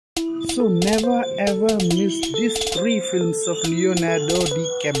So never ever miss these 3 films of Leonardo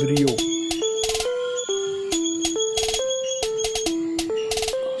Dicaprio.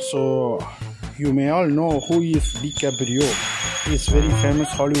 So you may all know who is DiCaprio. He is very famous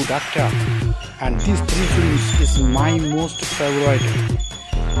Hollywood actor, and these 3 films is my most favorite.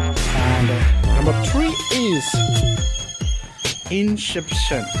 And number 3 is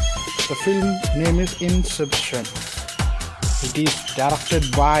Inception. The film name is Inception. It is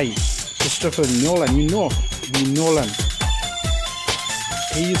directed by Christopher Nolan. You know the Nolan.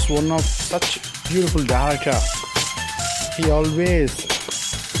 He is one of such beautiful director. He always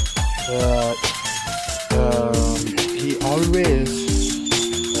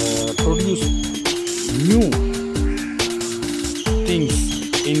produce new things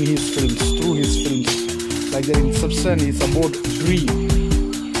in his films, through his films. Like the Inception is about dreams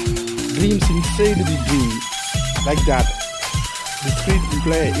inside the dream, like that. The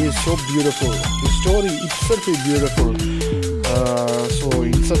screenplay is so beautiful. The story itself is beautiful. So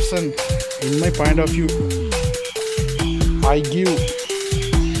Inception, in my point of view, I give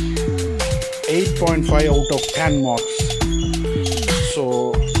 8.5 out of 10 marks.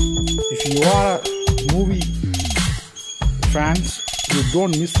 So if you are a movie fans, you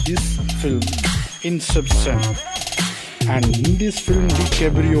don't miss this film, Inception. And in this film,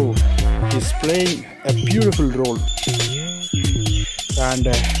 DiCaprio is playing a beautiful role, and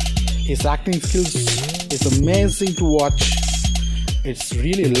his acting skills is amazing to watch. It's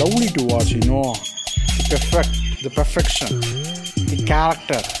really lovely to watch, you know. The perfection, the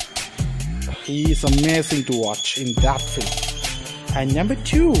character. He is amazing to watch in that film. And number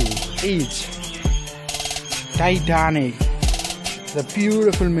 2 is Titanic. The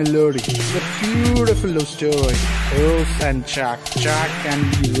beautiful melody, the beautiful love story, Rose and Jack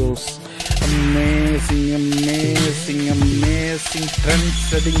and Rose. Amazing,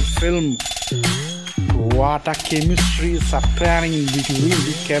 trend-setting film. What a chemistry is appearing between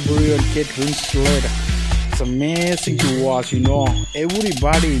DiCaprio and Kate Winslet. It's amazing to watch, you know.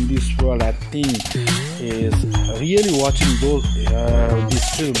 Everybody in this world, I think, is really watching this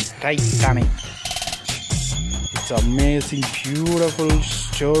film, Titanic. It's amazing, beautiful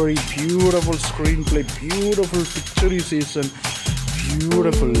story, beautiful screenplay, beautiful picturization,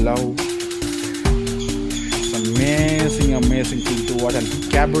 beautiful love. It's amazing film to watch. And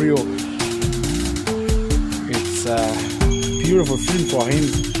DiCaprio, it's a beautiful film for him,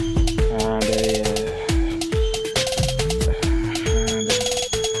 and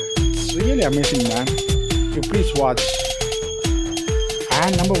it's really amazing, man. You please watch.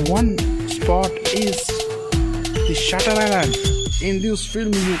 And number 1 spot is the Shutter Island. In this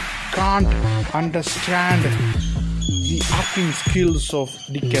film, you can't understand the acting skills of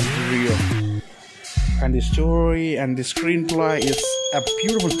DiCaprio. And the story and the screenplay is a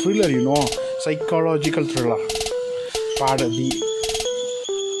beautiful thriller, you know, psychological thriller. But the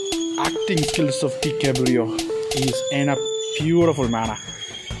acting skills of DiCaprio is in a beautiful manner.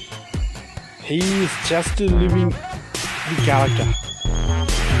 He is just living the character.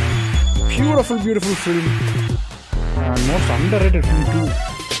 Beautiful film. Most underrated film too.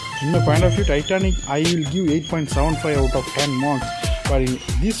 In my point of view, Titanic, I will give 8.75 out of 10 marks. But in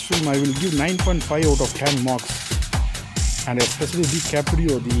this film, I will give 9.5 out of 10 marks. And especially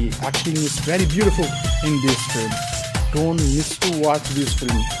DiCaprio, the acting is very beautiful in this film. Don't miss to watch this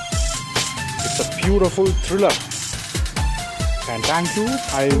film. It's a beautiful thriller. And thank you.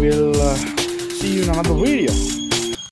 I will see you in another video.